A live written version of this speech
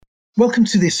Welcome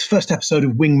to this first episode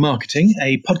of Wing Marketing,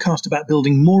 a podcast about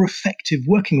building more effective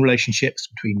working relationships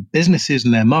between businesses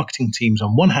and their marketing teams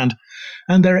on one hand,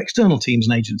 and their external teams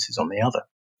and agencies on the other.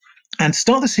 And to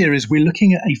start the series, we're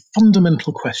looking at a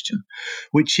fundamental question,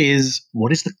 which is,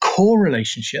 what is the core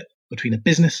relationship between a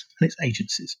business and its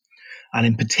agencies? And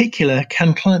in particular,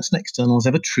 can clients and externals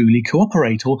ever truly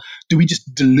cooperate, or do we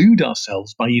just delude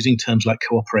ourselves by using terms like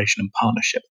cooperation and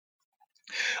partnership?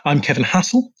 I'm Kevin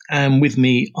Hassel, and with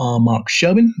me are Mark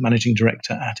Sherwin, Managing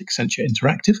Director at Accenture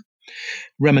Interactive,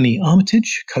 Remini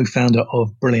Armitage, co-founder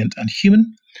of Brilliant and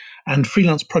Human, and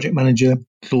freelance project manager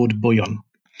Claude Bouillon.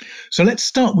 So let's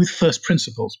start with first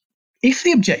principles. If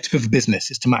the objective of a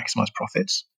business is to maximize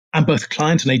profits, and both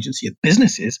client and agency are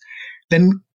businesses,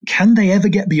 then can they ever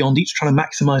get beyond each trying to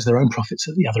maximize their own profits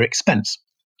at the other expense?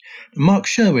 Mark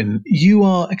Sherwin, you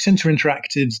are Accenture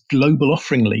Interactive's global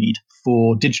offering lead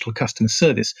for digital customer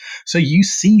service. So you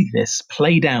see this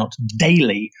played out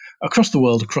daily across the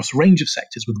world, across a range of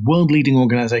sectors with world-leading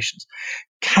organizations.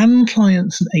 Can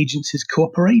clients and agencies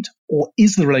cooperate, or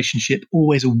is the relationship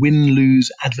always a win-lose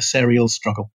adversarial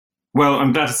struggle? Well,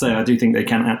 I'm glad to say I do think they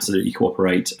can absolutely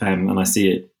cooperate, and I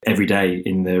see it every day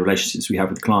in the relationships we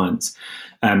have with clients.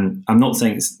 I'm not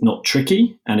saying it's not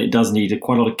tricky, and it does need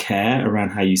quite a lot of care around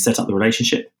how you set up the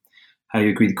relationship, how you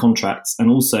agree the contracts,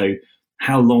 and also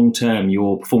how long-term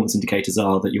your performance indicators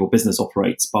are that your business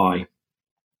operates by.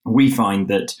 We find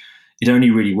that it only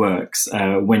really works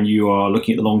when you are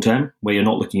looking at the long term, where you're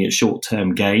not looking at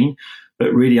short-term gain,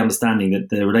 but really understanding that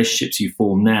the relationships you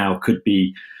form now could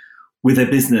be with a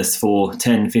business for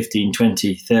 10, 15,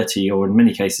 20, 30, or in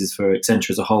many cases for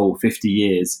Accenture as a whole, 50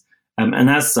 years.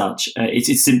 And as such,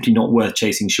 it's simply not worth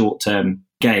chasing short-term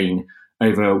gain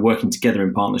over working together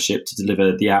in partnership to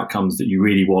deliver the outcomes that you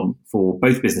really want for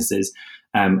both businesses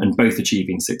and both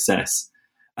achieving success.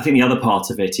 I think the other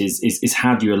part of it is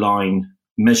how do you align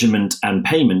measurement and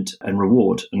payment and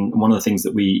reward? And one of the things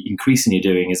that we increasingly are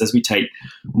doing is as we take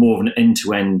more of an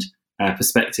end-to-end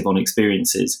perspective on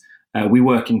experiences, we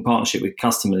work in partnership with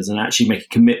customers and actually make a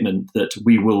commitment that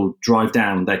we will drive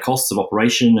down their costs of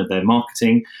operation, of their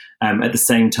marketing, at the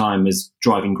same time as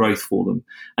driving growth for them,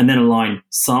 and then align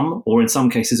some, or in some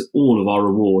cases, all of our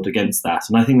reward against that.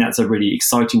 And I think that's a really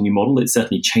exciting new model. It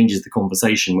certainly changes the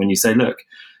conversation when you say, look,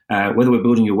 whether we're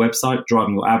building your website,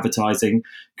 driving your advertising,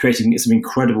 creating some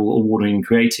incredible award-winning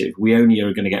creative, we only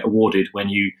are going to get awarded when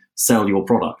you sell your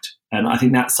product. And I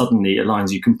think that suddenly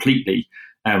aligns you completely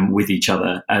with each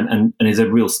other and is a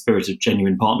real spirit of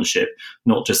genuine partnership,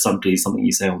 not just simply something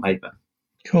you say on paper.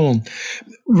 Cool.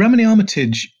 Remini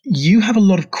Armitage, you have a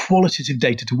lot of qualitative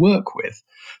data to work with.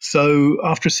 So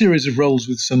after a series of roles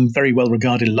with some very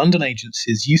well-regarded London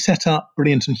agencies, you set up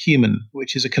Brilliant and Human,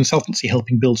 which is a consultancy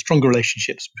helping build stronger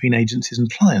relationships between agencies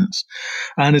and clients.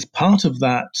 And as part of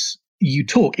that, you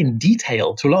talk in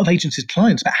detail to a lot of agencies'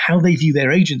 clients about how they view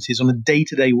their agencies on a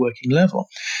day-to-day working level.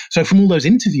 So from all those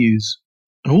interviews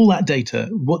and all that data,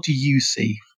 what do you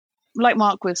see? Like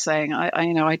Mark was saying,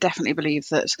 I definitely believe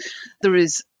that there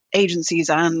is agencies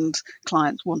and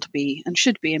clients want to be and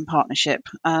should be in partnership.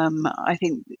 I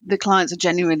think the clients are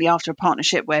genuinely after a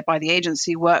partnership whereby the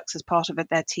agency works as part of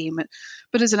their team,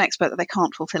 but as an expert that they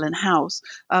can't fulfill in-house.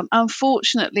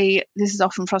 Unfortunately, this is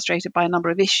often frustrated by a number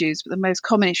of issues, but the most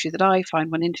common issue that I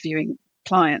find when interviewing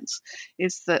clients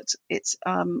is that it's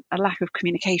a lack of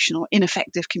communication or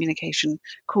ineffective communication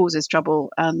causes trouble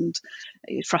and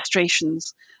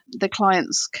frustrations. The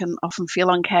clients can often feel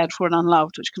uncared for and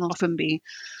unloved, which can often be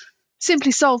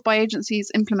simply solved by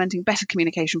agencies implementing better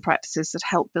communication practices that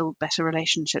help build better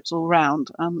relationships all around.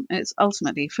 It's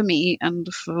ultimately, for me and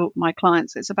for my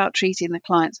clients, it's about treating the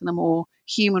clients in a more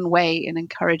human way and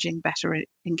encouraging better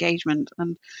engagement.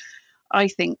 And I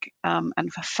think and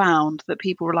have found that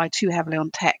people rely too heavily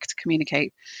on tech to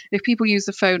communicate. If people use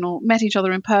the phone or met each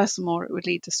other in person more, it would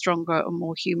lead to stronger and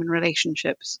more human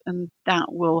relationships. And that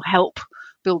will help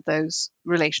build those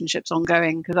relationships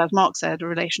ongoing. Because as Mark said, a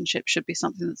relationship should be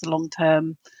something that's a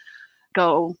long-term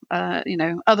goal.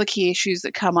 Other key issues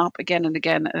that come up again and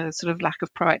again are sort of lack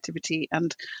of proactivity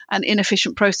and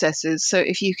inefficient processes. So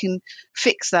if you can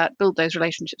fix that, build those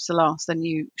relationships to last, then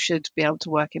you should be able to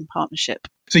work in partnership.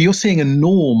 So you're seeing a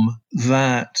norm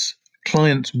that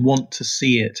clients want to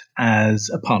see it as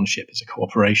a partnership, as a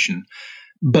cooperation,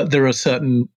 but there are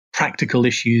certain practical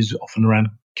issues often around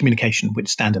communication which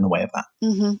stand in the way of that.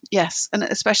 Mm-hmm. Yes, and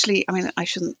especially, I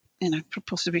shouldn't,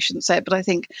 possibly shouldn't say it, but I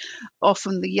think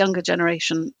often the younger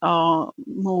generation are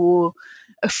more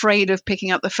afraid of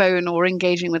picking up the phone or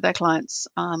engaging with their clients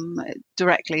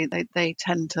directly. They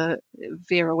tend to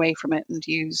veer away from it and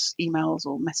use emails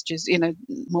or messages,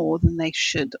 more than they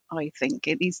should. I think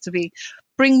it needs to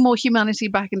bring more humanity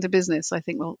back into business. I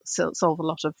think will solve a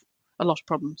lot of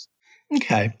problems.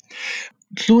 Okay.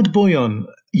 Claude Boyan,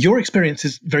 your experience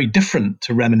is very different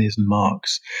to Remini's and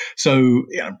Mark's. So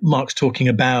Mark's talking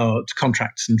about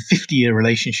contracts and 50-year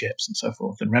relationships and so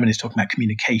forth, and Remini's talking about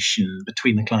communication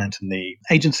between the client and the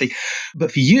agency.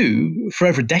 But for you, for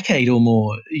over a decade or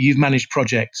more, you've managed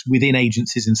projects within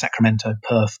agencies in Sacramento,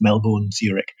 Perth, Melbourne,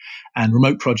 Zurich, and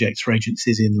remote projects for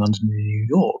agencies in London and New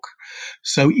York.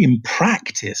 So in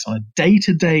practice, on a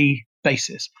day-to-day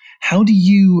basis, how do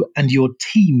you and your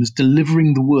teams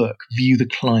delivering the work view the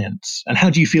clients? And how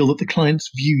do you feel that the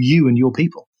clients view you and your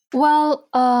people? Well,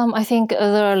 I think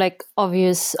there are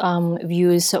obvious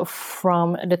views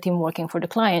from the team working for the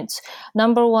clients.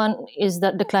 Number one is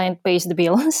that the client pays the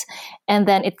bills and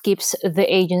then it keeps the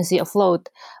agency afloat.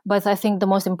 But I think the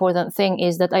most important thing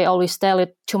is that I always tell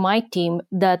it to my team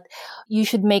that you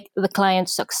should make the client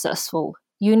successful.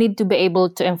 You need to be able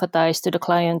to empathize to the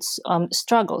client's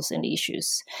struggles and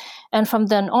issues. And from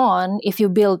then on, if you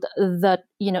build that,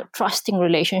 trusting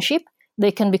relationship,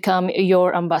 they can become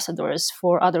your ambassadors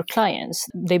for other clients.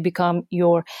 They become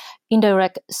your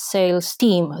indirect sales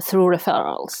team through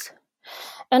referrals.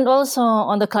 And also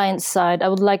on the client side, I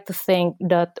would like to think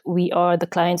that we are the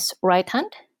client's right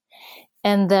hand.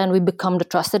 And then we become the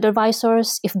trusted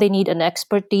advisors. If they need an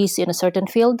expertise in a certain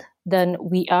field, then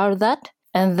we are that.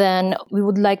 And then we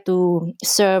would like to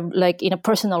serve in a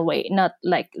personal way, not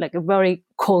like a very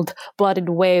cold-blooded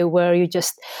way where you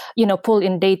just, pull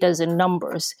in data and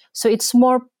numbers. So it's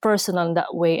more personal in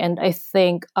that way. And I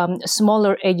think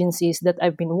smaller agencies that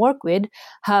I've been worked with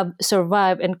have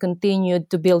survived and continued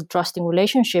to build trusting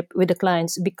relationship with the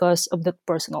clients because of that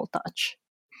personal touch.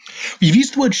 You've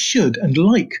used the word should and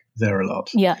like there a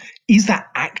lot. Yeah. Is that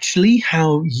actually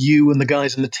how you and the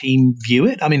guys in the team view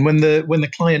it? I mean, when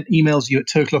the client emails you at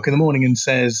 2:00 in the morning and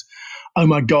says, oh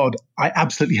my God, I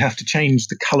absolutely have to change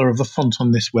the color of the font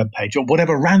on this webpage, or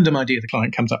whatever random idea the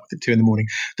client comes up with at 2 in the morning,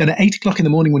 then at 8:00 in the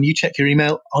morning when you check your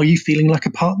email, are you feeling like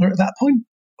a partner at that point?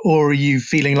 Or are you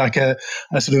feeling like a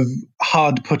sort of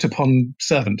hard put upon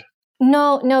servant?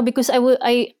 No, because I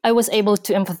was able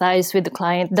to empathize with the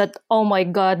client that, oh my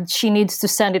God, she needs to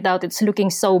send it out. It's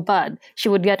looking so bad. She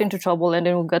would get into trouble and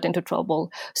then we'll get into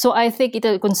trouble. So I think it's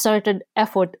a concerted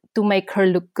effort to make her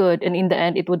look good. And in the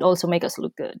end, it would also make us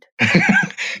look good.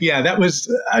 Yeah, that was,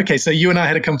 okay. So you and I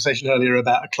had a conversation earlier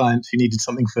about a client who needed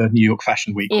something for New York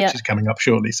Fashion Week, which is coming up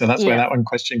shortly. So that's where that one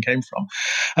question came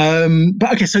from.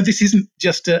 But okay, so this isn't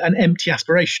just an empty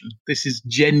aspiration. This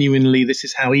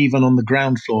is how even on the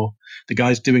ground floor, the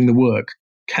guys doing the work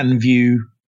can view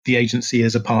the agency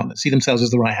as a partner, see themselves as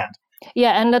the right hand.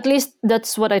 Yeah, and at least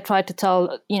that's what I try to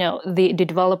tell, the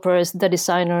developers, the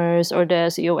designers, or the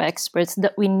SEO experts,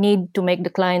 that we need to make the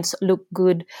clients look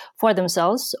good for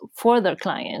themselves, for their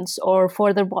clients, or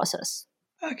for their bosses.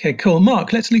 Okay, cool.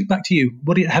 Mark, let's loop back to you.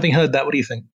 Having heard that, what do you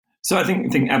think? So I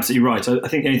think absolutely right. I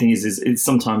think the only thing is it's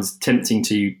sometimes tempting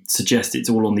to suggest it's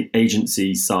all on the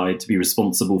agency side to be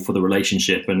responsible for the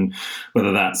relationship, and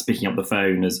whether that's picking up the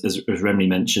phone, as Remini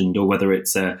mentioned, or whether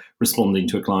it's responding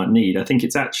to a client need. I think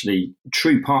it's actually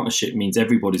true partnership means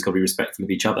everybody's got to be respectful of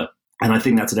each other. And I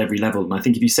think that's at every level. And I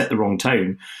think if you set the wrong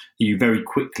tone, you very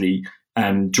quickly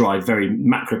drive very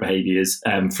macro behaviours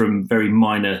from very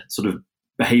minor sort of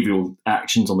behavioural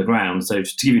actions on the ground. So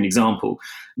to give you an example,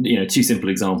 two simple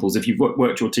examples. If you've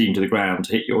worked your team to the ground,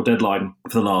 hit your deadline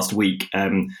for the last week,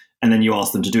 and then you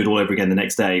ask them to do it all over again the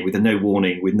next day with no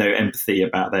warning, with no empathy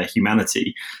about their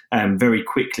humanity, very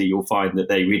quickly you'll find that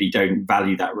they really don't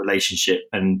value that relationship,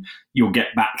 and you'll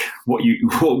get back what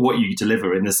you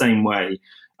deliver in the same way.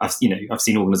 I've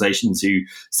seen organisations who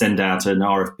send out an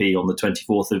RFP on the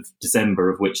 24th of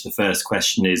December, of which the first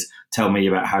question is, tell me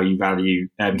about how you value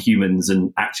humans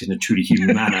and act in a truly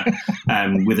human manner,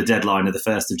 with a deadline of the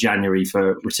 1st of January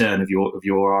for return of your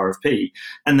RFP.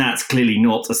 And that's clearly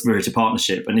not a spirit of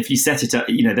partnership. And if you set it up,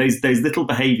 those little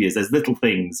behaviours, those little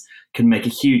things can make a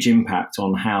huge impact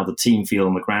on how the team feel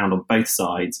on the ground on both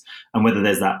sides, and whether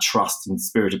there's that trust and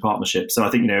spirit of partnership. So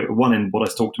I think, one in what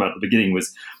I talked about at the beginning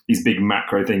was these big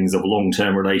macro things of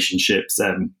long-term relationships,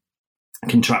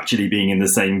 contractually being in the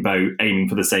same boat, aiming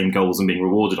for the same goals and being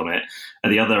rewarded on it. At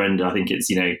the other end, I think it's,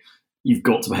 you've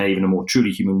got to behave in a more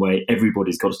truly human way.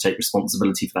 Everybody's got to take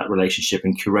responsibility for that relationship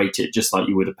and curate it just like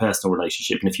you would a personal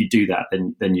relationship. And if you do that,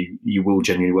 then you will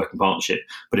genuinely work in partnership.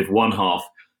 But if one half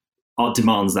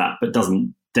demands that but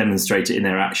doesn't demonstrate it in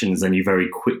their actions, then you very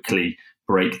quickly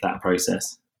break that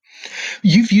process.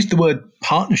 You've used the word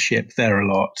partnership there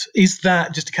a lot. Is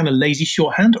that just a kind of lazy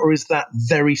shorthand, or is that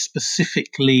very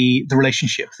specifically the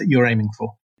relationship that you're aiming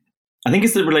for? I think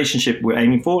it's the relationship we're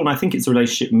aiming for, and I think it's the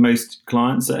relationship most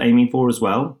clients are aiming for as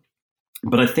well.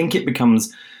 But I think it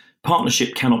becomes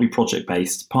partnership cannot be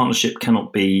project-based. Partnership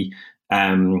cannot be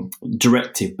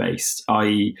directive-based.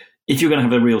 If you're going to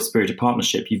have a real spirit of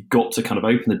partnership, you've got to kind of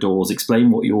open the doors,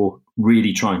 explain what you're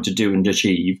really trying to do and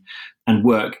achieve, and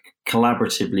work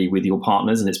collaboratively with your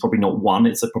partners. And it's probably not one,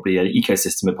 it's probably an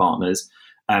ecosystem of partners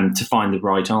to find the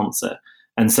right answer.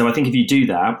 And so I think if you do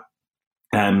that,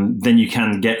 then you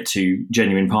can get to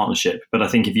genuine partnership. But I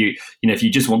think if you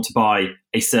just want to buy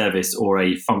a service or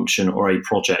a function or a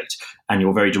project and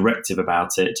you're very directive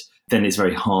about it, then it's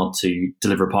very hard to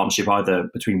deliver a partnership either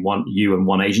between you and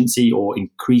one agency, or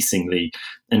increasingly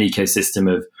an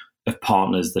ecosystem of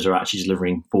partners that are actually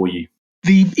delivering for you.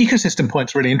 The ecosystem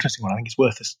point's a really interesting one. I think it's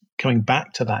worth us coming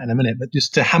back to that in a minute. But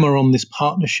just to hammer on this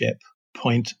partnership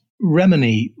point,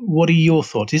 Remini, what are your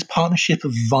thoughts? Is partnership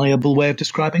a viable way of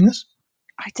describing this?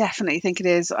 I definitely think it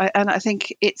is. And I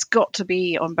think it's got to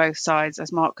be on both sides,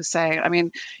 as Mark was saying. I mean,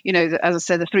 as I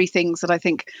said, the three things that I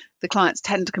think the clients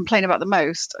tend to complain about the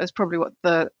most is probably what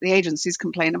the agencies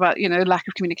complain about, lack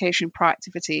of communication,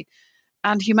 proactivity,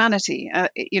 and humanity.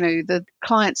 The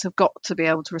clients have got to be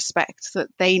able to respect that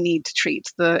they need to treat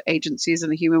the agencies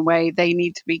in a human way. They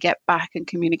need to get back and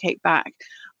communicate back.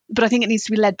 But I think it needs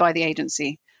to be led by the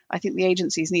agency. I think the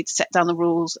agencies need to set down the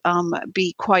rules,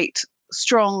 be quite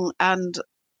strong and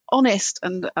honest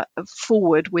and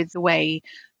forward with the way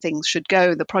things should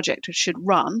go, the project should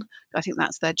run. I think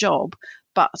that's their job,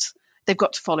 but they've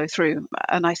got to follow through.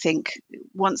 And I think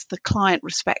once the client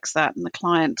respects that and the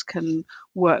client can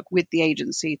work with the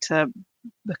agency to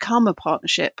become a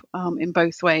partnership in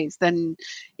both ways, then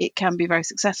it can be very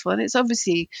successful. And it's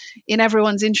obviously in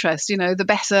everyone's interest. The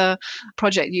better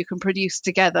project you can produce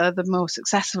together, the more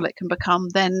successful it can become.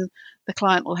 Then the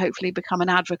client will hopefully become an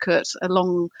advocate, a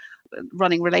long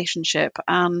running relationship,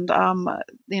 and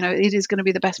it is going to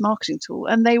be the best marketing tool,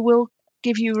 and they will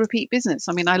give you repeat business.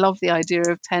 I mean, I love the idea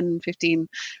of 10, 15,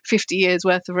 50 years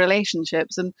worth of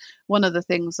relationships. And one of the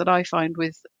things that I find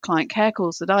with client care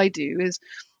calls that I do is,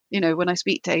 when I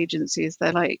speak to agencies,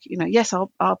 they're like, yes,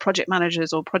 our project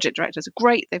managers or project directors are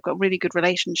great. They've got really good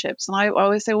relationships. And I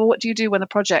always say, well, what do you do when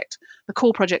the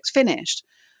core project's finished?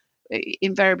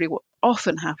 Invariably, what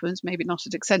often happens, maybe not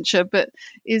at Accenture, but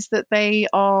is that they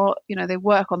are, they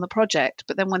work on the project,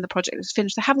 but then when the project is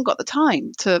finished, they haven't got the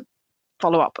time to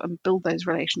follow up and build those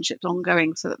relationships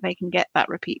ongoing so that they can get that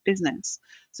repeat business.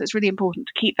 So it's really important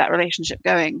to keep that relationship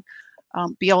going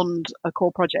beyond a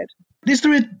core project. Is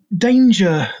there a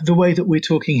danger, the way that we're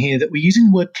talking here, that we're using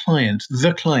the word client,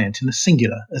 the client, in the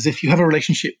singular, as if you have a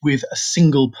relationship with a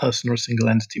single person or a single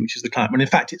entity, which is the client, when in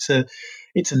fact it's a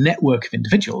network of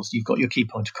individuals. You've got your key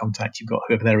point of contact, you've got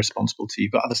whoever they're responsible to,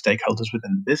 you've got other stakeholders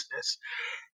within the business.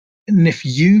 And if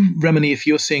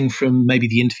you're seeing from maybe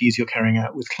the interviews you're carrying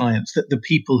out with clients that the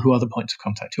people who are the points of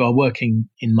contact, who are working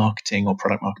in marketing or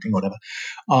product marketing or whatever,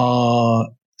 are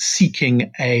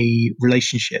seeking a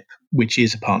relationship, which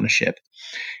is a partnership,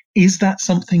 is that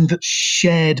something that's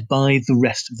shared by the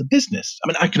rest of the business? I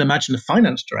mean, I can imagine a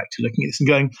finance director looking at this and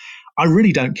going, I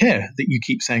really don't care that you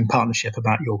keep saying partnership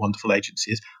about your wonderful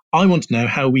agencies. I want to know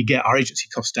how we get our agency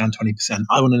costs down 20%.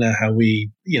 I want to know how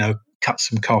we, cut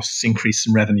some costs, increase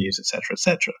some revenues, et cetera, et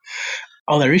cetera.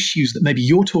 Are there issues that maybe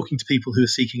you're talking to people who are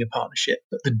seeking a partnership,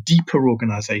 but the deeper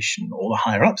organization or the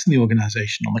higher ups in the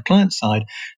organization on the client side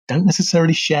don't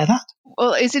necessarily share that?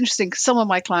 Well, it's interesting because some of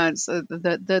my clients,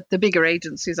 the bigger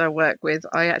agencies I work with,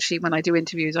 I actually, when I do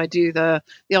interviews, I do the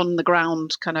on the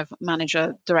ground kind of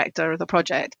manager, director of the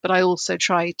project, but I also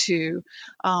try to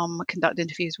conduct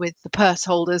interviews with the purse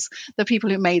holders, the people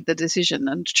who made the decision,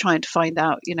 and trying to find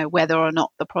out, whether or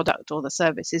not the product or the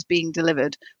service is being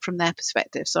delivered from their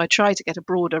perspective. So I try to get a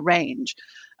broader range.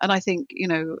 And I think,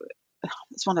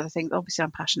 it's one of the things, obviously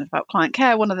I'm passionate about client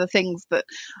care. One of the things that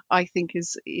I think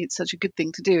it's such a good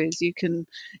thing to do is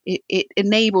it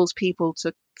enables people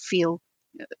to feel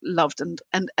loved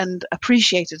and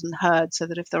appreciated and heard, so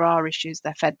that if there are issues,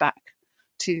 they're fed back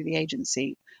to the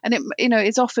agency. And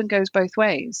it often goes both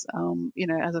ways,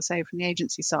 as I say, from the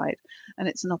agency side. And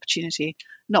it's an opportunity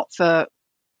not for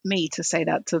me to say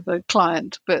that to the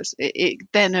client, but it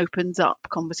then opens up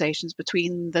conversations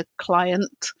between the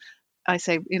client, I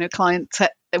say, client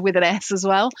with an S as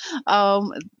well,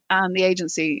 and the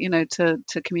agency,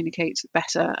 to communicate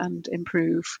better and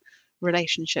improve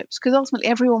relationships, because ultimately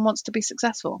everyone wants to be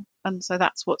successful, and so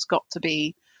that's what's got to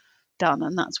be done,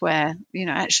 and that's where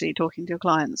actually talking to your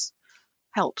clients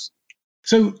helps.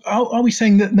 So are we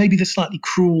saying that maybe the slightly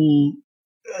cruel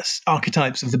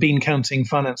archetypes of the bean counting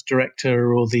finance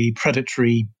director or the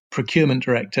predatory procurement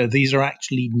director, these are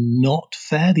actually not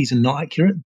fair? These are not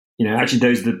accurate? Actually,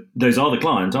 those are the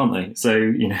client, aren't they?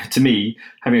 So, to me,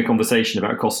 having a conversation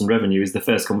about cost and revenue is the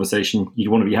first conversation you'd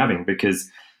want to be having, because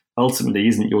ultimately,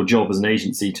 isn't your job as an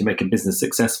agency to make a business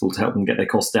successful, to help them get their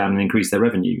costs down and increase their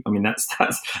revenue? I mean,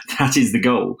 that is the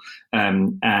goal.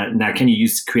 Now, can you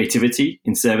use creativity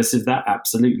in service of that?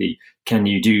 Absolutely. Can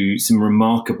you do some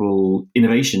remarkable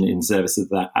innovation in service of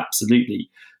that?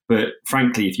 Absolutely. But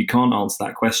frankly, if you can't answer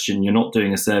that question, you're not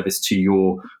doing a service to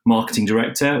your marketing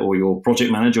director or your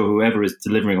project manager or whoever is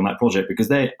delivering on that project, because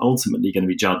they're ultimately going to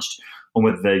be judged on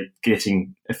whether they're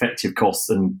getting effective costs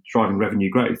and driving revenue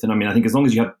growth. And I mean, I think as long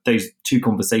as you have those two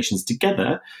conversations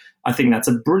together, I think that's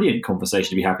a brilliant conversation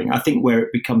to be having. I think where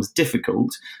it becomes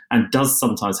difficult, and does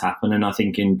sometimes happen, and I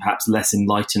think in perhaps less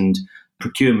enlightened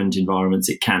procurement environments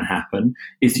it can happen,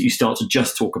 is that you start to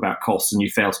just talk about costs and you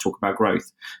fail to talk about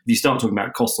growth. If you start talking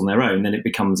about costs on their own, then it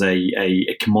becomes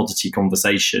a commodity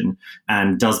conversation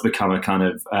and does become a kind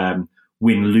of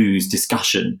win-lose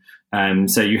discussion.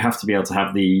 So you have to be able to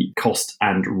have the cost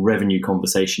and revenue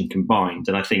conversation combined.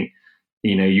 And I think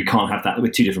you can't have that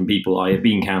with two different people, a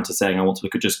bean counter saying, I want to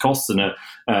look at just costs, and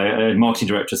a marketing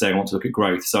director saying, I want to look at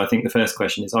growth. So I think the first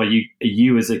question is, are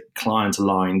you as a client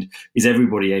aligned? Is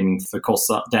everybody aiming for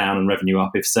costs up, down, and revenue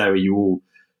up? If so, are you all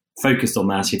focused on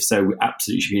that? If so,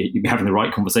 absolutely you'd be having the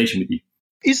right conversation with you.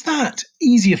 Is that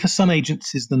easier for some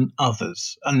agencies than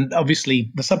others? And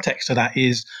obviously the subtext to that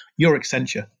is you're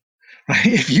Accenture. Right?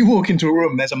 If you walk into a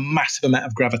room, there's a massive amount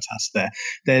of gravitas there.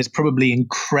 There's probably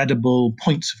incredible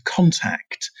points of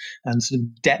contact and sort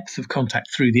of depth of contact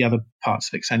through the other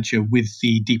parts of Accenture with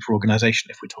the deeper organization,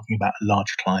 if we're talking about a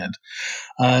large client.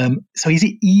 So is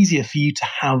it easier for you to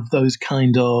have those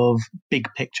kind of big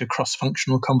picture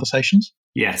cross-functional conversations?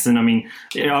 Yes. And I mean,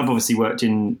 I've obviously worked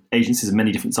in agencies of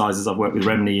many different sizes. I've worked with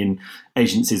Remini in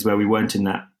agencies where we weren't in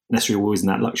that necessarily always in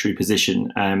that luxury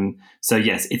position. So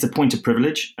yes, it's a point of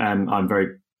privilege. I'm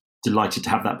very delighted to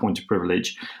have that point of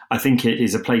privilege. I think it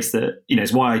is a place that,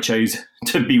 it's why I chose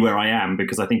to be where I am,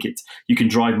 because I think you can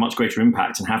drive much greater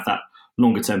impact and have that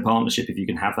longer term partnership if you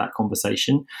can have that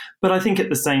conversation. But I think at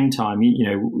the same time,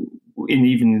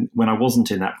 even when I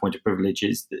wasn't in that point of privilege,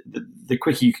 is the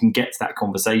quicker you can get to that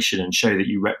conversation and show that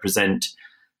you represent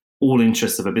all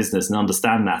interests of a business and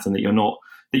understand that, and that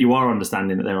you are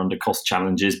understanding that they're under cost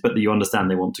challenges, but that you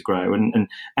understand they want to grow. And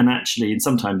actually, and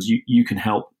sometimes you can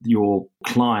help your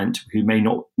client, who may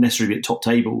not necessarily be at top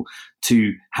table,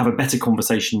 to have a better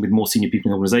conversation with more senior people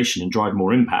in the organization and drive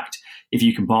more impact if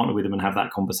you can partner with them and have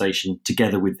that conversation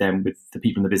together with them, with the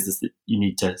people in the business that you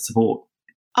need to support.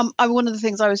 One of the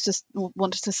things I was just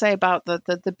wanted to say about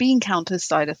the bean counters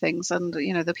side of things, and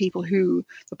the people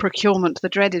the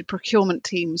dreaded procurement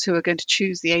teams who are going to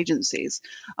choose the agencies.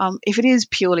 If it is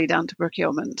purely down to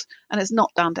procurement, and it's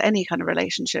not down to any kind of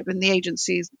relationship in the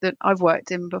agencies that I've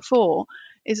worked in before,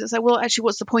 is to say, well, actually,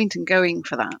 what's the point in going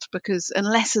for that? Because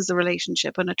unless there's a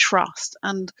relationship and a trust,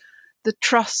 and the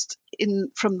trust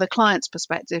from the client's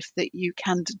perspective that you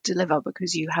can deliver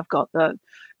because you have got the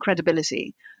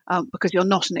credibility, because you're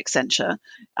not an Accenture,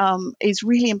 is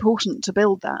really important to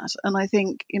build that. And I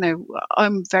think,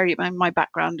 my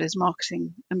background is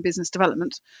marketing and business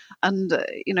development. And,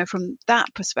 from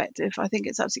that perspective, I think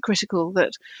it's absolutely critical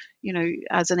that,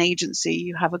 as an agency,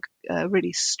 you have a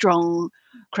really strong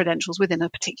credentials within a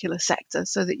particular sector,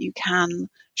 so that you can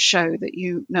show that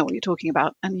you know what you're talking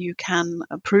about, and you can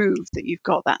prove that you've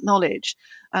got that knowledge.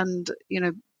 And,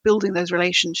 building those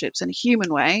relationships in a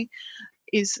human way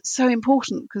is so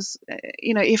important, because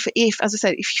if as I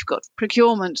said, if you've got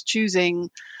procurement choosing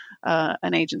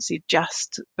an agency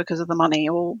just because of the money,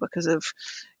 or because of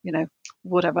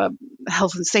whatever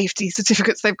health and safety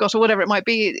certificates they've got, or whatever it might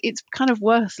be, it's kind of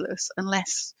worthless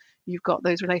unless you've got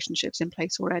those relationships in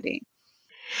place already.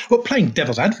 Well, playing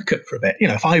devil's advocate for a bit,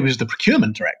 if I was the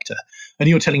procurement director and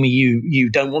you're telling me you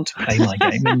don't want to play my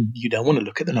game and you don't want to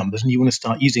look at the numbers, and you want to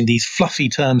start using these fluffy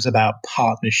terms about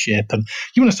partnership, and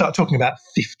you want to start talking about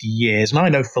 50 years, and I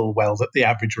know full well that the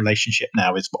average relationship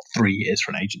now is 3 years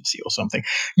for an agency or something.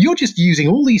 You're just using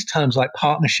all these terms like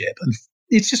partnership, and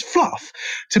it's just fluff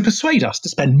to persuade us to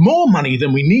spend more money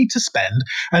than we need to spend,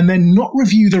 and then not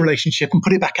review the relationship and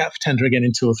put it back out for tender again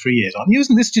in 2 or 3 years. Aren't you?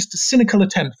 Isn't this just a cynical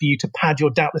attempt for you to pad your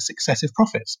doubtless excessive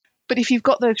profits? But if you've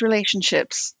got those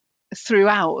relationships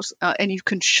throughout, and you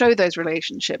can show those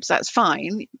relationships, that's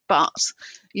fine. But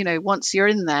once you're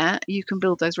in there, you can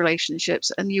build those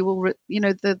relationships, and you will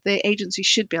the agency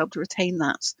should be able to retain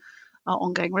that our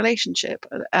ongoing relationship,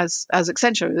 as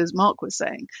Accenture, as Mark was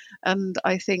saying. And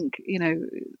I think,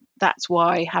 that's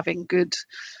why having good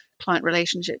client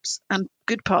relationships and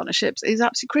good partnerships is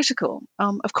absolutely critical.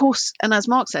 Of course, and as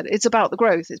Mark said, it's about the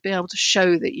growth. It's being able to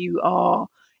show that you are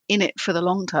in it for the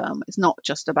long term. It's not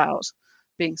just about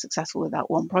being successful with that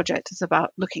one project. It's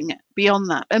about looking at beyond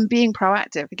that and being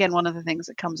proactive. Again, one of the things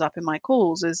that comes up in my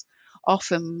calls is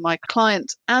often my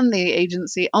client and the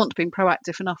agency aren't being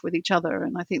proactive enough with each other.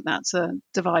 And I think that's a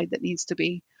divide that needs to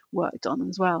be worked on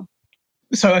as well.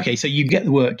 So you get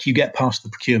the work, you get past the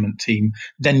procurement team,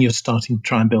 then you're starting to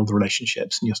try and build the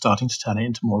relationships and you're starting to turn it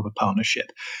into more of a partnership.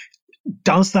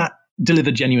 Does that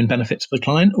deliver genuine benefits for the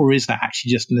client, or is that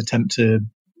actually just an attempt to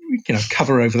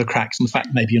cover over the cracks and the fact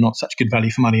maybe you're not such good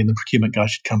value for money and the procurement guy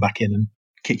should come back in and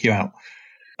kick you out?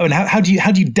 And how do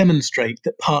you demonstrate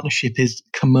that partnership is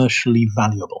commercially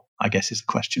valuable, I guess is the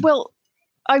question. Well,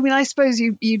 I suppose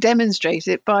you demonstrate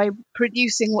it by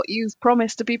producing what you've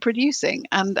promised to be producing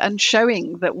and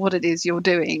showing that what it is you're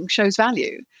doing shows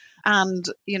value. And,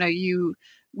 you,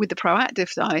 with the proactive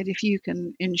side, if you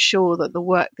can ensure that the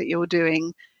work that you're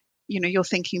doing, you're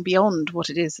thinking beyond what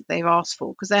it is that they've asked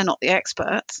for, because they're not the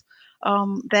experts,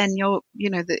 then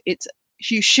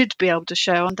you should be able to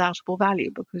show undoubtable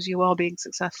value because you are being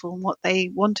successful in what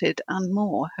they wanted and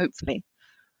more, hopefully.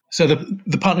 So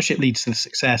the partnership leads to the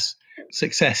success.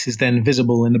 Success is then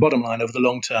visible in the bottom line over the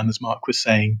long term, as Mark was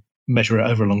saying, measure it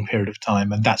over a long period of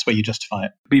time, and that's where you justify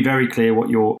it. Be very clear what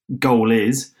your goal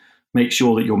is. Make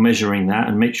sure that you're measuring that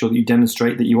and make sure that you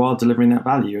demonstrate that you are delivering that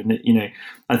value. And,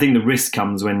 I think the risk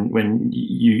comes when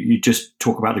you just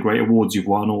talk about the great awards you've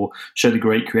won or show the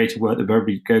great creative work that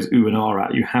everybody goes ooh and ah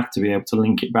at. You have to be able to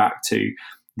link it back to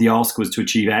the ask was to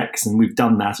achieve X, and we've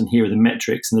done that, and here are the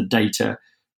metrics and the data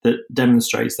that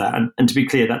demonstrates that. And to be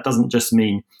clear, that doesn't just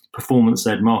mean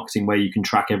performance-led marketing where you can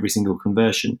track every single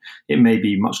conversion. It may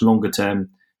be much longer term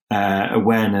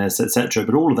awareness, etc.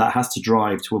 But all of that has to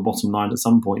drive to a bottom line at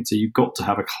some point. So you've got to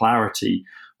have a clarity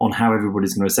on how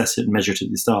everybody's going to assess it and measure it at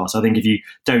the start. So I think if you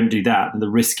don't do that, then the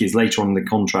risk is later on in the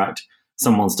contract,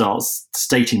 someone starts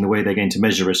stating the way they're going to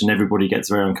measure it and everybody gets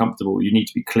very uncomfortable. You need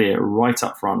to be clear right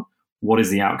up front. What is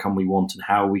the outcome we want and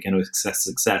how are we going to assess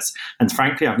success? And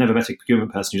frankly, I've never met a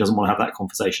procurement person who doesn't want to have that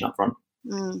conversation up front.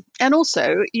 And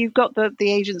also, you've got the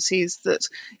agencies that,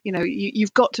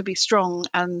 you've got to be strong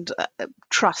and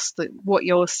trust that what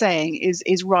you're saying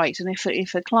is right. And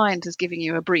if a client is giving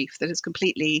you a brief that is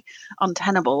completely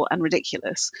untenable and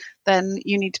ridiculous, then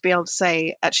you need to be able to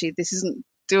say, actually, this isn't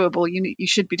doable. You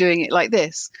should be doing it like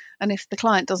this. And if the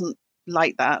client doesn't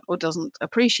like that or doesn't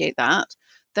appreciate that,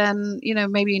 then,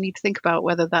 maybe you need to think about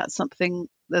whether that's something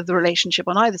that the relationship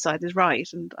on either side is right.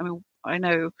 And I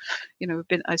know,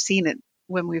 I've seen it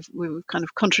when we've kind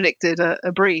of contradicted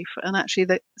a brief, and actually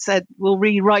they said, we'll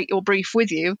rewrite your brief with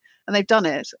you, and they've done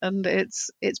it. And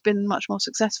it's been much more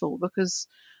successful because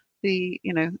the,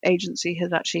 agency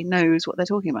has actually knows what they're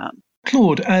talking about.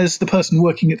 Claude, as the person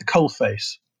working at the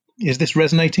coalface, is this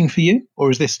resonating for you, or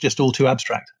is this just all too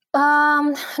abstract?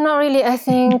 Not really. I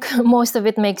think most of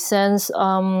it makes sense.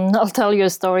 I'll tell you a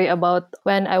story about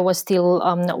when I was still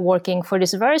working for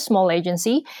this very small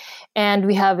agency, and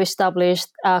we have established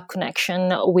a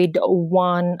connection with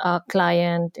one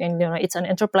client, and it's an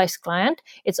enterprise client.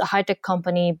 It's a high-tech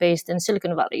company based in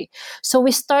Silicon Valley. So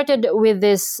we started with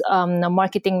this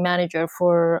marketing manager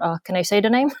for. Can I say the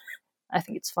name? I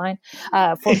think it's fine.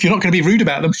 If you're not going to be rude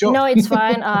about them, sure. No, it's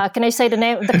fine. Can I say the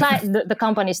name? The client, the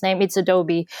company's name? It's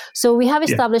Adobe. So we have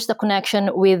established a connection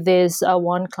with this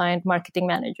one client marketing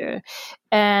manager,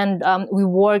 and we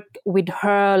work with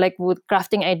her, with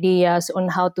crafting ideas on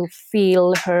how to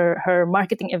fill her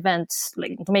marketing events,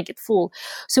 to make it full.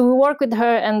 So we work with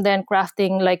her and then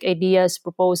crafting ideas,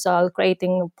 proposal,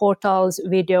 creating portals,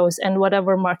 videos, and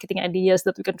whatever marketing ideas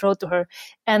that we can throw to her,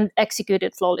 and execute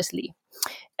it flawlessly.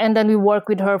 And then we worked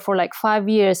with her for 5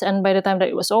 years. And by the time that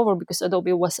it was over, because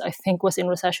Adobe was in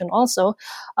recession also,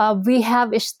 we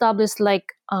have established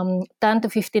 10 to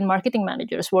 15 marketing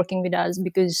managers working with us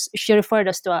because she referred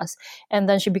us to us. And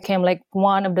then she became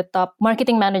one of the top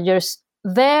marketing managers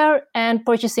there, and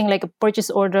purchasing a purchase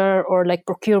order or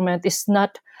procurement is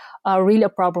not really a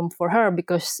problem for her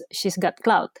because she's got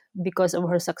clout because of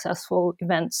her successful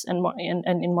events and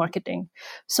in marketing.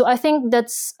 So I think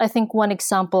that's one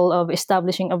example of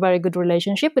establishing a very good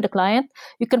relationship with a client.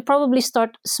 You can probably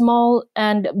start small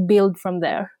and build from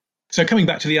there. So coming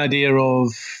back to the idea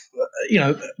of,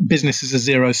 business is a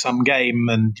zero-sum game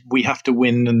and we have to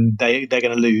win and they're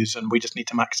going to lose and we just need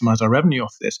to maximize our revenue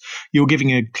off this. You're giving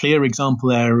a clear example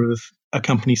there of a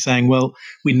company saying, well,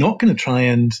 we're not going to try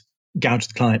and gouge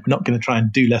the client. We're not going to try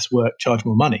and do less work, charge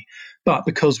more money. But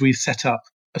because we've set up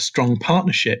a strong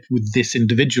partnership with this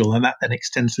individual, and that then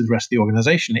extends to the rest of the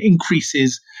organization, it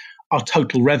increases our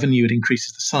total revenue, it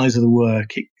increases the size of the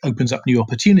work, it opens up new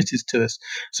opportunities to us.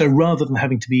 So rather than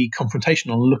having to be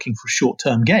confrontational and looking for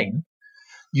short-term gain,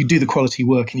 you do the quality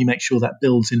work and you make sure that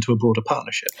builds into a broader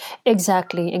partnership.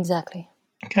 Exactly.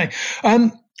 Okay.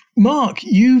 Mark,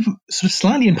 you sort of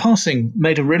slightly in passing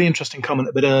made a really interesting comment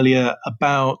a bit earlier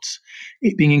about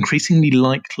it being increasingly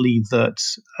likely that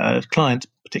a client,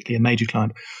 particularly a major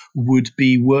client, would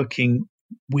be working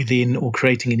within or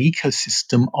creating an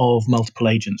ecosystem of multiple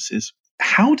agencies.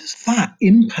 How does that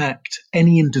impact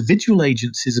any individual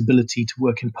agency's ability to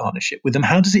work in partnership with them?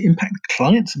 How does it impact the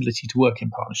client's ability to work in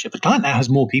partnership? The client now has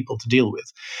more people to deal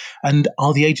with. And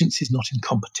are the agencies not in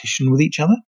competition with each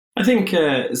other? I think,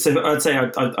 so I'd say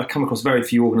I come across very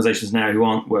few organisations now who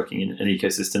aren't working in an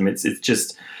ecosystem. It's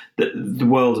just that the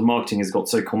world of marketing has got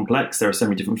so complex. There are so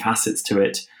many different facets to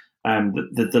it.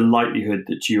 The likelihood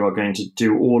that you are going to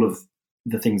do all of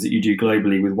the things that you do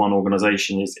globally with one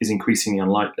organisation is increasingly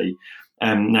unlikely.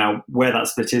 Now, where that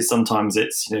split is, sometimes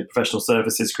it's professional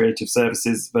services, creative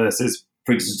services versus,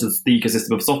 for instance, the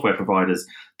ecosystem of software providers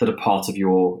that are part of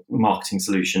your marketing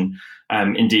solution.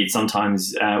 Indeed,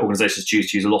 sometimes organizations choose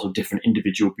to use a lot of different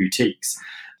individual boutiques.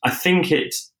 I think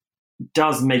it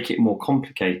does make it more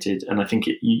complicated, and I think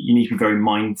you need to be very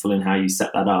mindful in how you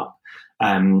set that up.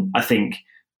 I think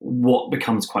what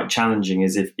becomes quite challenging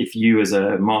is if you as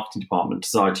a marketing department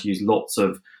decide to use lots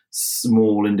of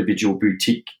small individual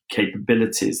boutique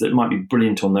capabilities that might be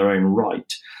brilliant on their own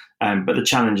right. But the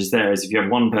challenge is there is if you have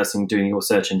one person doing your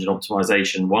search engine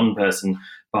optimization, one person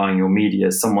buying your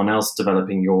media, someone else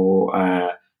developing your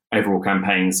overall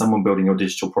campaign, someone building your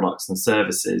digital products and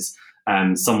services,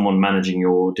 someone managing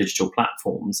your digital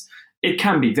platforms, it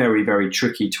can be very, very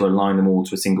tricky to align them all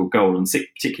to a single goal. And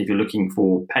particularly if you're looking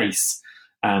for pace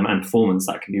and performance,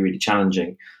 that can be really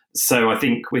challenging. So I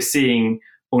think we're seeing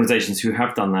organizations who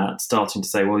have done that starting to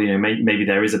say, well, maybe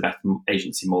there is a better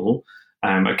agency model.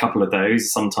 A couple of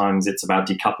those, sometimes it's about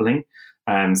decoupling.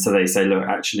 So they say, look,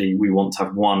 actually, we want to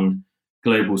have one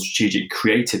global strategic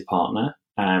creative partner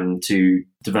to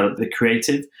develop the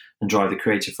creative and drive the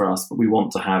creative for us. But we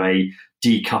want to have a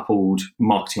decoupled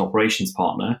marketing operations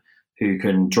partner who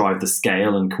can drive the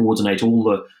scale and coordinate all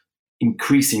the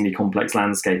increasingly complex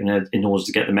landscape in order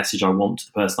to get the message I want to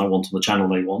the person I want on the channel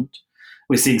they want.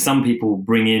 We're seeing some people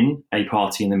bring in a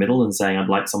party in the middle and saying, I'd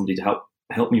like somebody to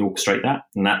help me orchestrate that.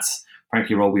 And that's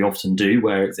frankly a role we often do,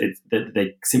 where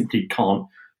they simply can't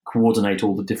coordinate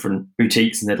all the different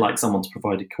boutiques and they'd like someone to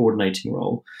provide a coordinating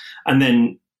role. And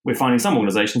then we're finding some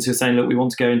organizations who are saying, look, we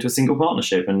want to go into a single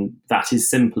partnership. And that is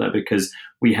simpler because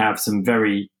we have some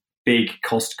very big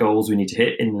cost goals we need to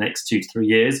hit in the next 2 to 3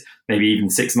 years, maybe even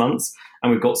 6 months.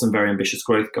 And we've got some very ambitious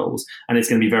growth goals. And it's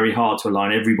going to be very hard to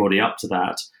align everybody up to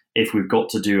that if we've got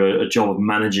to do a job of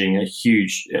managing a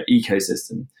huge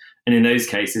ecosystem. And in those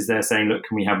cases, they're saying, look,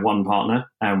 can we have one partner?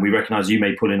 And we recognize you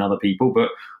may pull in other people, but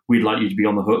we'd like you to be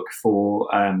on the hook for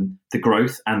the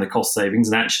growth and the cost savings.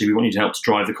 And actually, we want you to help to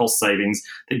drive the cost savings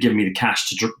that give me the cash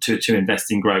to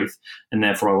invest in growth. And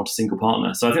therefore, I want a single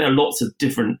partner. So I think there are lots of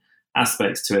different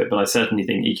aspects to it, but I certainly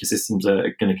think ecosystems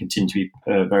are going to continue to be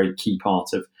a very key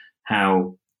part of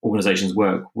how organizations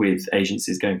work with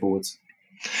agencies going forwards.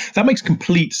 That makes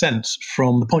complete sense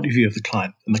from the point of view of the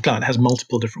client. And the client has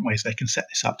multiple different ways they can set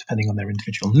this up depending on their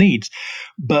individual needs.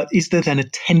 But is there then a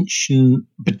tension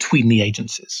between the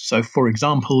agencies? So, for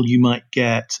example, you might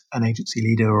get an agency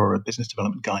leader or a business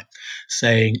development guy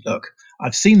saying, look,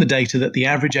 I've seen the data that the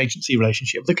average agency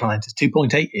relationship with the client is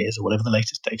 2.8 years or whatever the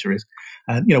latest data is.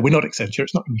 And, we're not Accenture.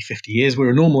 It's not going to be 50 years. We're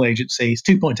a normal agency. It's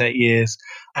 2.8 years.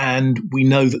 And we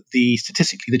know that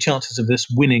statistically, the chances of this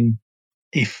winning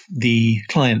if the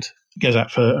client goes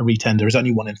out for a retender is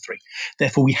only 1 in 3.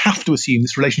 Therefore, we have to assume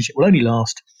this relationship will only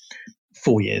last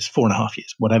 4 years, 4.5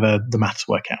 years, whatever the maths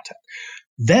work out at.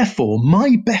 Therefore,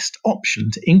 my best option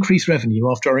to increase revenue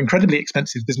after our incredibly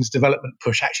expensive business development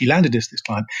push actually landed us this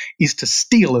client is to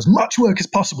steal as much work as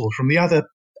possible from the other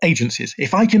agencies.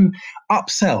 If I can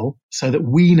upsell so that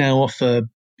we now offer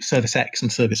service X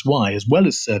and service Y as well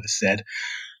as service Z,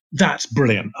 that's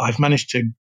brilliant. I've managed to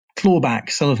claw back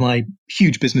some of my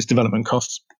huge business development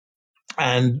costs.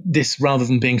 And this, rather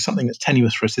than being something that's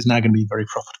tenuous for us, is now going to be very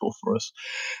profitable for us.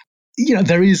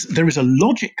 There is a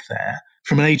logic there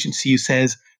from an agency who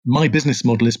says, my business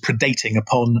model is predating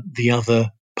upon the other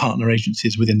partner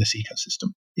agencies within this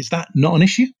ecosystem. Is that not an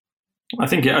issue? I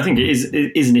think it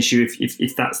is an issue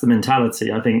if that's the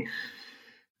mentality. I think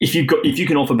if you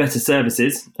can offer better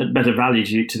services at better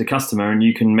value to the customer, and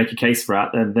you can make a case for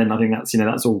that, then I think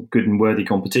that's all good and worthy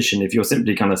competition. If you're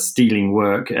simply kind of stealing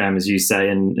work, as you say,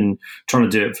 and trying to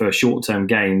do it for a short-term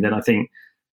gain, then I think,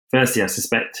 firstly, I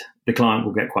suspect the client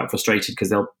will get quite frustrated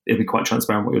because it'll be quite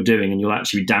transparent what you're doing, and you'll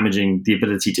actually be damaging the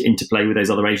ability to interplay with those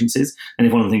other agencies. And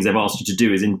if one of the things they've asked you to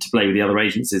do is interplay with the other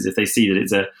agencies, if they see that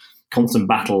it's a constant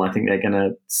battle, I think they're going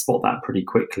to spot that pretty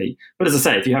quickly. But as I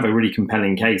say, if you have a really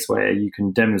compelling case where you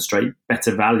can demonstrate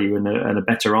better value and a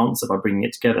better answer by bringing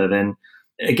it together, then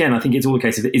again, I think it's all a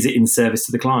case of, is it in service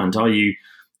to the client? Are you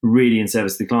really in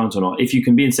service to the client or not? If you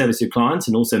can be in service to your clients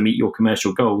and also meet your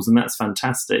commercial goals, then that's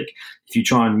fantastic. If you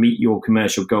try and meet your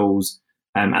commercial goals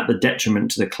at the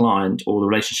detriment to the client or the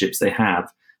relationships they have,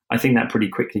 I think that pretty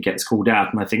quickly gets called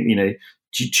out. And I think,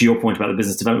 to your point about the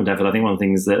business development effort, I think one of the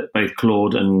things that both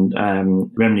Claude and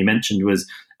Remini mentioned was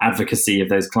advocacy of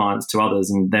those clients to others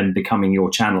and them becoming your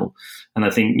channel. And I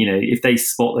think, if they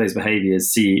spot those behaviours,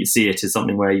 see it as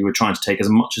something where you were trying to take as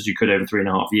much as you could over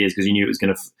 3.5 years because you knew it was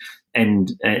going to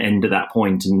end at that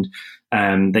point,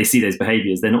 and they see those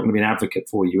behaviours, they're not going to be an advocate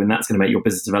for you, and that's going to make your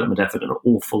business development effort an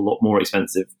awful lot more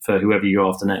expensive for whoever you go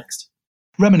after next.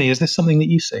 Remini, is this something that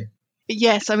you see?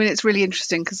 Yes, I mean, it's really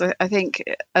interesting because I think,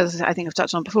 as I think I've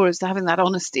touched on before, is having that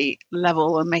honesty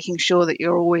level and making sure that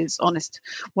you're always honest.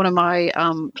 One of my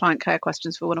client care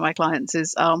questions for one of my clients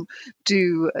is,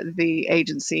 do the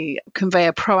agency convey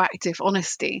a proactive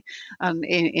honesty? And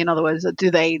in other words, do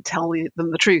they tell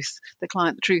them the truth, the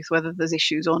client the truth, whether there's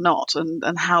issues or not,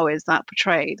 and how is that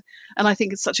portrayed? And I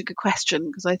think it's such a good question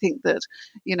because I think that,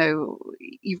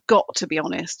 you've got to be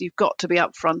honest, you've got to be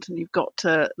upfront, and you've got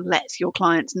to let your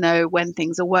clients know when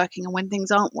things are working and when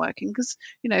things aren't working, because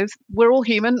we're all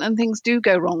human and things do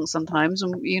go wrong sometimes,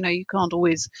 and you can't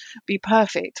always be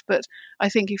perfect. But I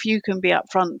think if you can be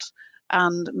upfront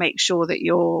and make sure that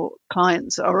your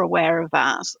clients are aware of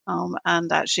that,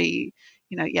 and actually,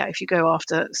 if you go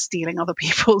after stealing other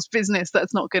people's business,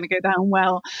 that's not going to go down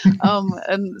well.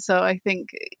 And so I think,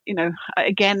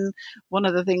 again, one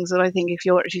of the things that I think, if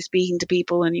you're actually speaking to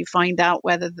people and you find out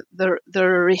whether there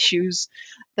are issues,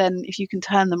 then if you can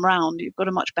turn them around, you've got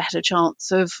a much better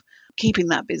chance of keeping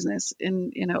that business.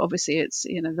 And, obviously it's,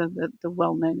 the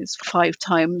well-known is 5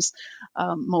 times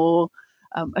more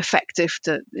effective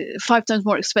 5 times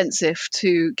more expensive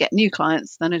to get new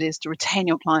clients than it is to retain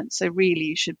your clients. So really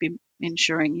you should be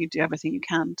ensuring you do everything you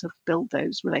can to build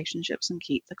those relationships and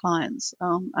keep the clients.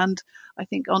 And I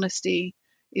think honesty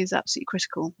is absolutely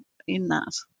critical in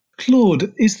that.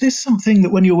 Claude, is this something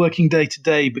that when you're working day to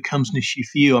day becomes an issue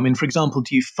for you? I mean, for example,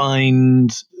 do you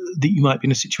find that you might be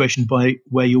in a situation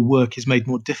where your work is made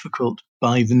more difficult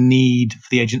by the need for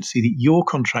the agency that you're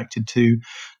contracted to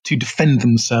defend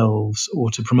themselves or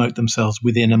to promote themselves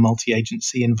within a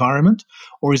multi-agency environment?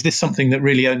 Or is this something that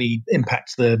really only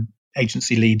impacts the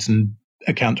agency leads and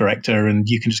account director and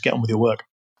you can just get on with your work?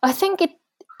 I think it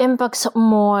impacts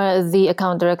more the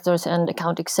account directors and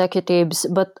account executives,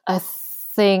 but I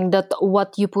think that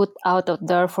what you put out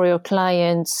there for your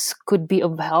clients could be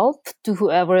of help to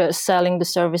whoever is selling the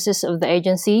services of the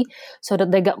agency, so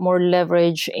that they get more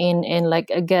leverage in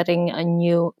getting a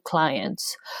new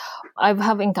clients. I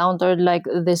have encountered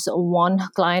this one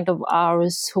client of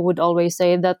ours who would always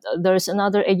say that there's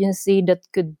another agency that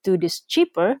could do this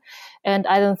cheaper, and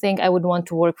I don't think I would want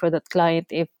to work for that client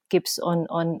if keeps on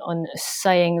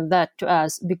saying that to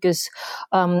us, because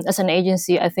as an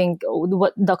agency, I think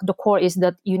what the core is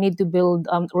that you need to build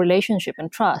relationship and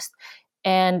trust.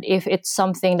 And if it's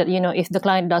something that, if the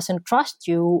client doesn't trust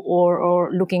you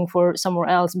or looking for somewhere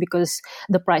else because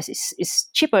the price is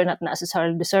cheaper, not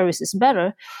necessarily the service is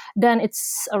better, then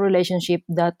it's a relationship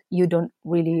that you don't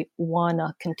really want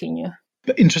to continue.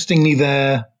 But interestingly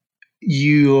there,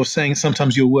 you're saying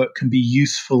sometimes your work can be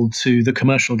useful to the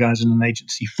commercial guys in an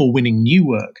agency for winning new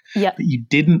work. Yeah. But you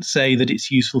didn't say that it's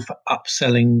useful for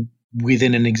upselling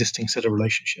within an existing set of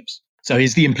relationships. So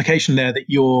is the implication there that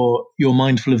you're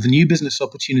mindful of the new business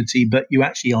opportunity, but you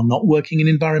actually are not working in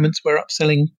environments where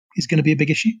upselling is going to be a big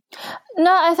issue?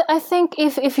 No, I think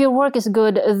if your work is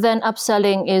good, then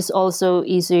upselling is also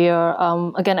easier.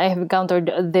 Again, I have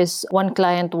encountered this one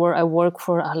client where I work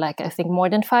for I think more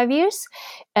than 5 years,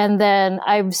 and then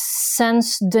I've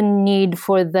sensed the need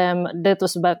for them. That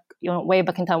was back way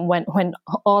back in time when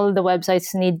all the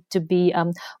websites need to be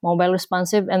mobile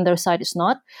responsive and their site is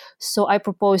not. So I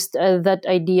proposed that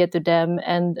idea to them,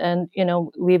 and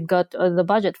we've got the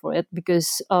budget for it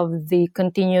because of the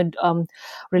continued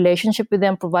relationship with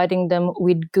them, providing them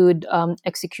with good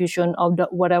execution of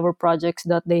whatever projects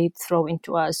that they throw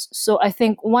into us. So I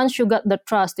think once you got the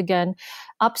trust, again,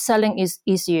 upselling is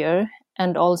easier.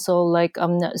 and also like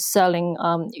selling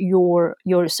your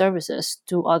services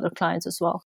to other clients as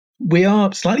well. We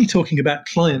are slightly talking about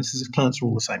clients as if clients are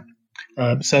all the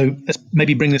same. So let's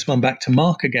maybe bring this one back to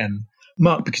Mark again.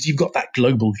 Mark, because you've got that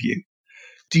global view,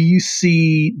 do you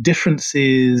see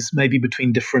differences maybe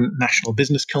between different national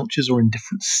business cultures or in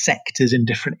different sectors, in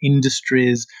different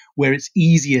industries, where it's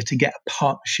easier to get a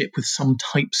partnership with some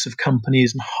types of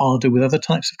companies and harder with other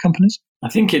types of companies? I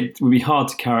think it would be hard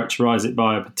to characterize it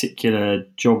by a particular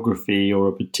geography or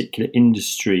a particular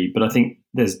industry, but I think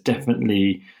there's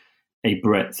definitely a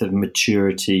breadth of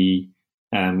maturity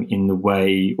in the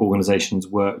way organizations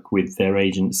work with their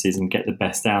agencies and get the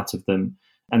best out of them.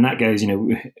 And that goes,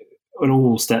 on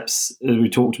all steps that we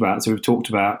talked about. So we've talked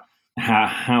about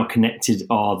how connected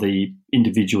are the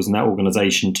individuals in that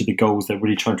organization to the goals they're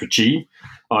really trying to achieve,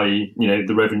 i.e.,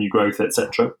 the revenue growth,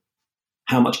 etc.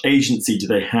 How much agency do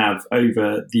they have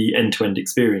over the end-to-end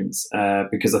experience?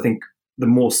 Because I think the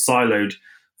more siloed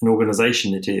an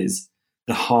organization it is,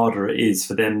 the harder it is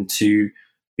for them to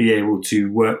be able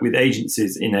to work with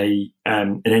agencies in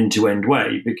an end-to-end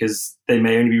way, because they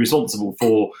may only be responsible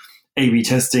for A/B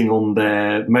testing on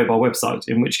their mobile website,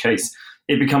 in which case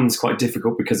it becomes quite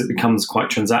difficult because it becomes quite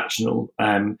transactional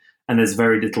and there's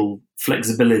very little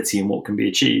flexibility in what can be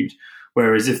achieved.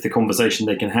 Whereas if the conversation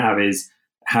they can have is,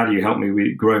 how do you help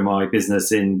me grow my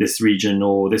business in this region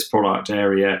or this product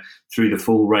area through the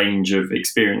full range of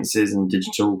experiences and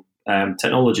digital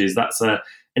technologies, that's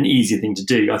an easier thing to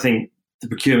do. I think the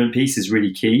procurement piece is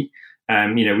really key.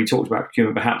 We talked about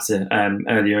procurement perhaps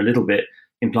earlier a little bit,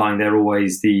 implying they're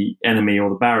always the enemy or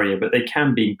the barrier, but they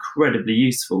can be incredibly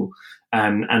useful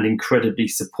and incredibly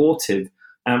supportive.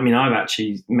 I've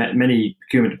actually met many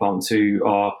procurement departments who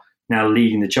are now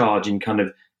leading the charge in kind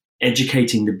of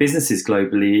educating the businesses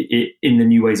globally in the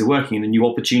new ways of working and the new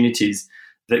opportunities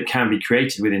that can be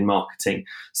created within marketing.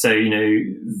 So,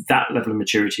 that level of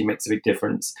maturity makes a big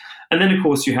difference. And then, of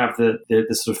course, you have the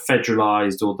sort of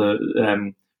federalized or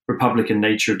the republican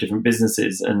nature of different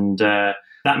businesses. And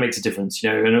that makes a difference.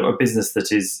 A business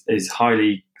that is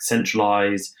highly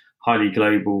centralized, highly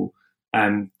global,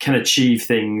 can achieve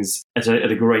things at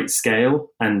a great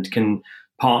scale and can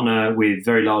partner with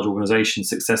very large organizations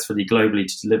successfully globally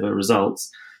to deliver results.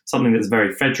 Something that's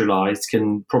very federalized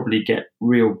can probably get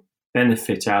real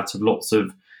benefit out of lots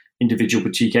of individual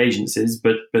boutique agencies,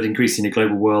 but increasingly in a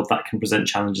global world that can present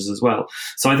challenges as well.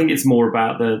 So I think it's more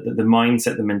about the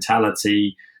mindset, the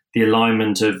mentality, the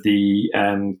alignment of the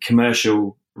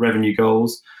commercial revenue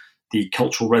goals, the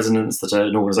cultural resonance that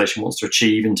an organization wants to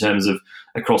achieve in terms of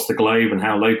across the globe and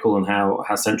how local and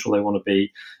how central they want to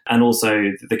be, and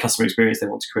also the customer experience they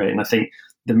want to create. And I think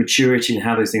the maturity and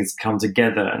how those things come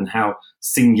together and how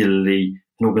singularly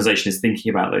an organization is thinking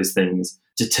about those things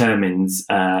determines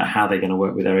how they're going to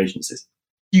work with their agencies.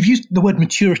 You've used the word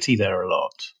maturity there a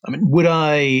lot. Would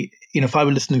I, if I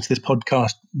were listening to this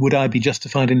podcast, would I be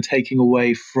justified in taking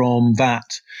away from that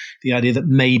the idea that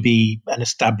maybe an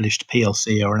established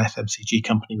PLC or an FMCG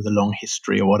company with a long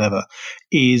history or whatever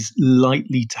is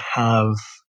likely to have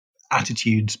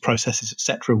attitudes, processes,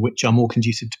 etc., which are more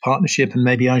conducive to partnership, and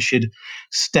maybe I should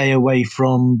stay away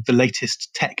from the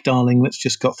latest tech darling that's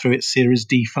just got through its Series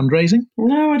D fundraising?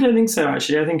 No, I don't think so.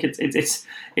 Actually, I think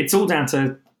it's all down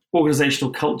to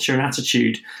organizational culture and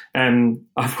attitude.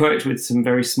 I've worked with some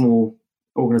very small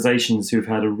organizations who've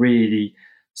had a really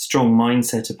strong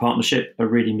mindset of partnership, a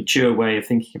really mature way of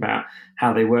thinking about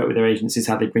how they work with their agencies,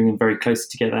 how they bring them very closely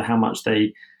together, how much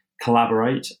they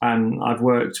collaborate. I've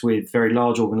worked with very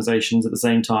large organizations at the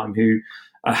same time who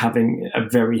are having a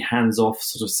very hands-off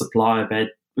sort of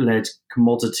supplier-led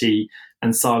commodity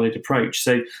and siloed approach.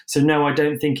 So no, I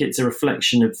don't think it's a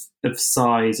reflection of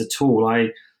size at all.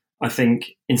 I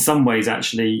think in some ways,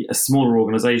 actually, a smaller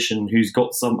organization who's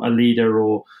got a leader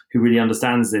or who really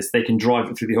understands this, they can drive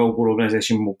it through the whole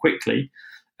organization more quickly,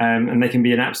 and they can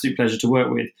be an absolute pleasure to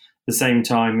work with. At the same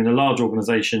time, in a large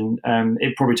organization,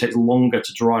 it probably takes longer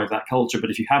to drive that culture. But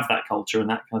if you have that culture and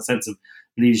that kind of sense of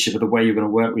leadership of the way you're going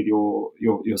to work with your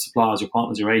suppliers, your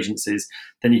partners, your agencies,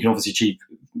 then you can obviously achieve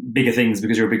bigger things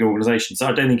because you're a bigger organization. So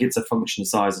I don't think it's a function of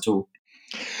size at all.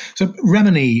 So,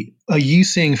 Remini, are you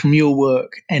seeing from your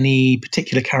work any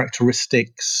particular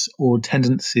characteristics or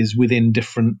tendencies within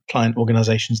different client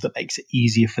organizations that makes it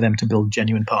easier for them to build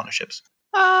genuine partnerships?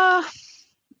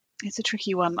 It's a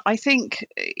tricky one. I think,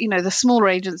 the smaller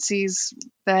agencies,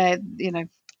 I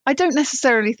don't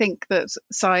necessarily think that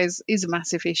size is a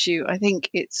massive issue. I think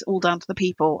it's all down to the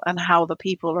people and how the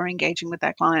people are engaging with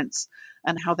their clients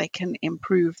and how they can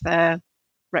improve their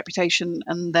reputation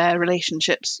and their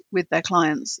relationships with their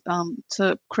clients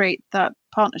to create that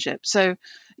partnership. So,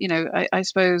 I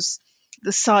suppose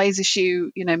the size issue,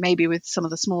 maybe with some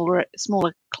of the smaller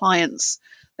clients,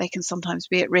 they can sometimes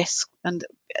be at risk. And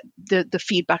the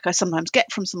feedback I sometimes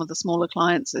get from some of the smaller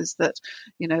clients is that,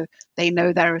 they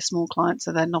know they're a small client,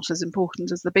 so they're not as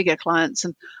important as the bigger clients.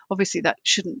 And obviously that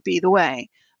shouldn't be the way.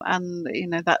 And,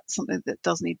 that's something that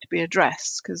does need to be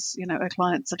addressed, because, a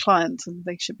client's a client and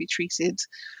they should be treated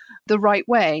the right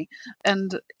way.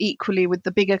 And equally with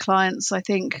the bigger clients, I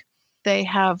think they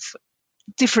have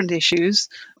different issues.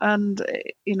 And,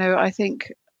 I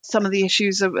think some of the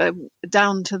issues are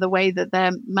down to the way that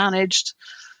they're managed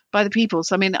by the people.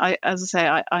 So, I mean,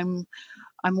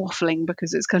 I'm waffling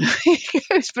because it's kind of it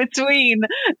goes between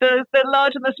the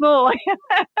large and the small.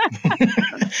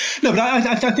 No, but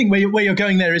I think where you're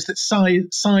going there is that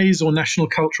size or national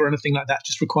culture or anything like that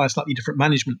just requires slightly different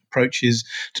management approaches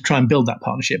to try and build that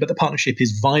partnership. But the partnership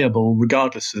is viable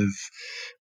regardless of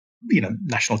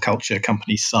national culture,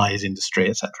 company size, industry,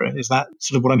 etc. Is that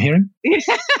sort of what I'm hearing?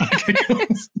 Okay, cool.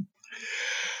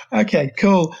 Okay,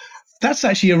 cool. That's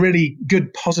actually a really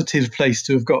good, positive place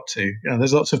to have got to.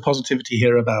 There's lots of positivity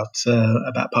here about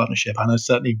partnership. I know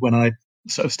certainly when I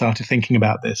sort of started thinking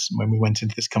about this, when we went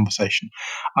into this conversation,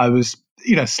 I was,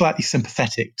 slightly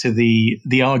sympathetic to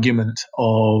the argument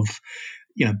of,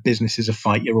 business is a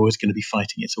fight. You're always going to be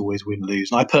fighting. It's always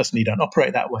win-lose. And I personally don't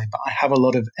operate that way, but I have a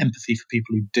lot of empathy for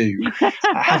people who do.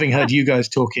 Having heard you guys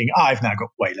talking, I've now got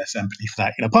way less empathy for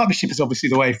that. Partnership is obviously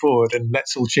the way forward, and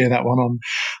let's all cheer that one on.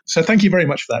 So thank you very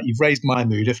much for that. You've raised my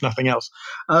mood, if nothing else.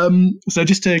 So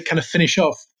just to kind of finish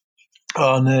off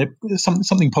on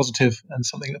something positive and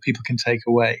something that people can take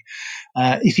away.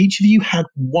 If each of you had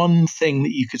one thing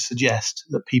that you could suggest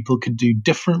that people could do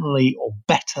differently or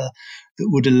better that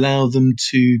would allow them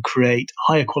to create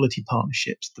higher quality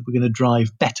partnerships that were going to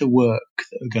drive better work,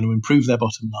 that are going to improve their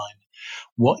bottom line,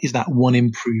 what is that one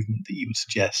improvement that you would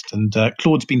suggest? And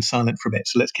Claude's been silent for a bit,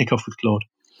 so let's kick off with Claude.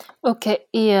 Okay,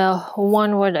 yeah.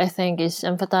 One word I think is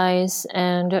empathize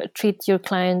and treat your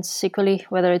clients equally,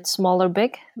 whether it's small or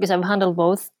big, because I've handled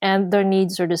both and their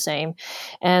needs are the same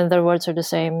and their words are the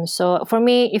same. So for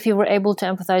me, if you were able to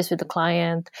empathize with the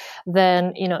client,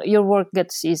 then, your work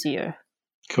gets easier.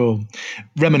 Cool.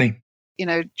 Remini.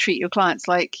 Treat your clients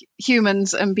like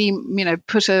humans and be,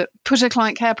 put a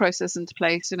client care process into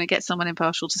place, get someone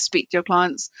impartial to speak to your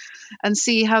clients and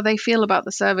see how they feel about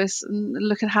the service and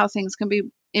look at how things can be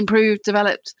improved,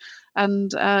 developed,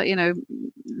 and,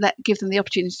 give them the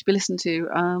opportunity to be listened to.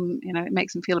 It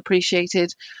makes them feel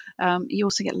appreciated. You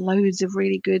also get loads of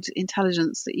really good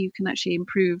intelligence that you can actually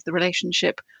improve the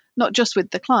relationship, not just with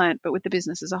the client, but with the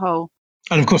business as a whole.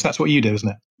 And of course, that's what you do, isn't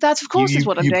it? That's, of course, is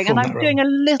what I'm doing. And I'm doing a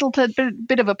little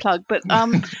bit of a plug. But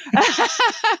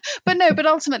but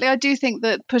ultimately, I do think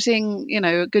that putting,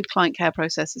 good client care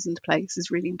processes into place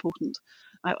is really important.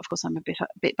 Of course, I'm a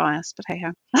bit biased, but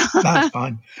hey-ho. That's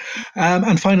fine.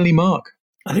 And finally, Mark.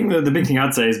 I think the big thing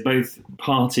I'd say is both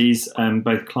parties,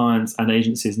 both clients and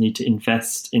agencies need to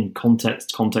invest in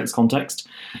context.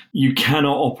 You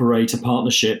cannot operate a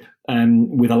partnership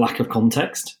with a lack of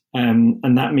context.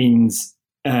 And that means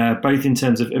both in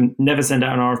terms of never send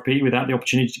out an RFP without the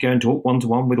opportunity to go and talk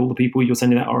one-to-one with all the people you're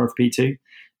sending that RFP to.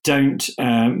 Don't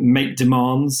make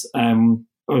demands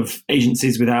of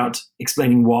agencies without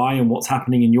explaining why and what's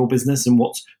happening in your business and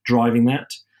what's driving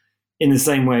that. In the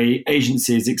same way,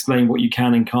 agencies explain what you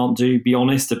can and can't do. Be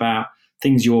honest about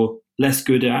things you're less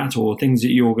good at or things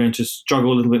that you're going to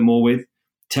struggle a little bit more with.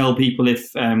 Tell people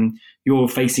if you're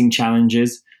facing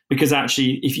challenges. Because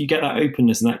actually, if you get that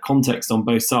openness and that context on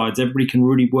both sides, everybody can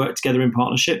really work together in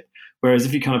partnership. Whereas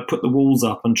if you kind of put the walls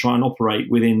up and try and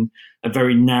operate within a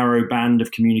very narrow band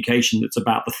of communication that's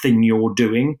about the thing you're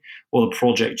doing or the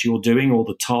project you're doing or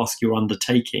the task you're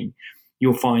undertaking,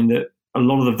 you'll find that a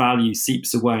lot of the value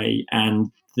seeps away and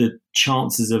the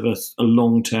chances of a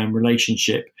long-term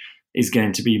relationship is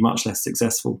going to be much less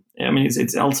successful. I mean,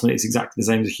 it's ultimately it's exactly the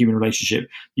same as a human relationship.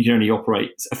 You can only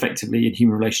operate effectively in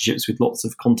human relationships with lots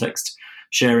of context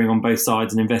sharing on both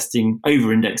sides and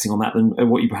over-indexing on that than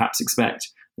what you perhaps expect.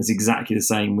 It's exactly the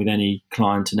same with any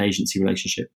client and agency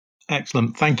relationship.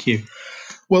 Excellent. Thank you.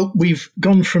 Well, we've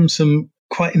gone from some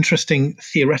quite interesting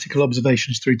theoretical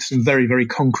observations through to some very, very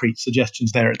concrete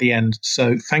suggestions there at the end.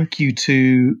 So thank you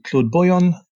to Claude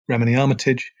Boyon, Remini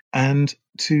Armitage, and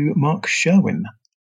to Mark Sherwin.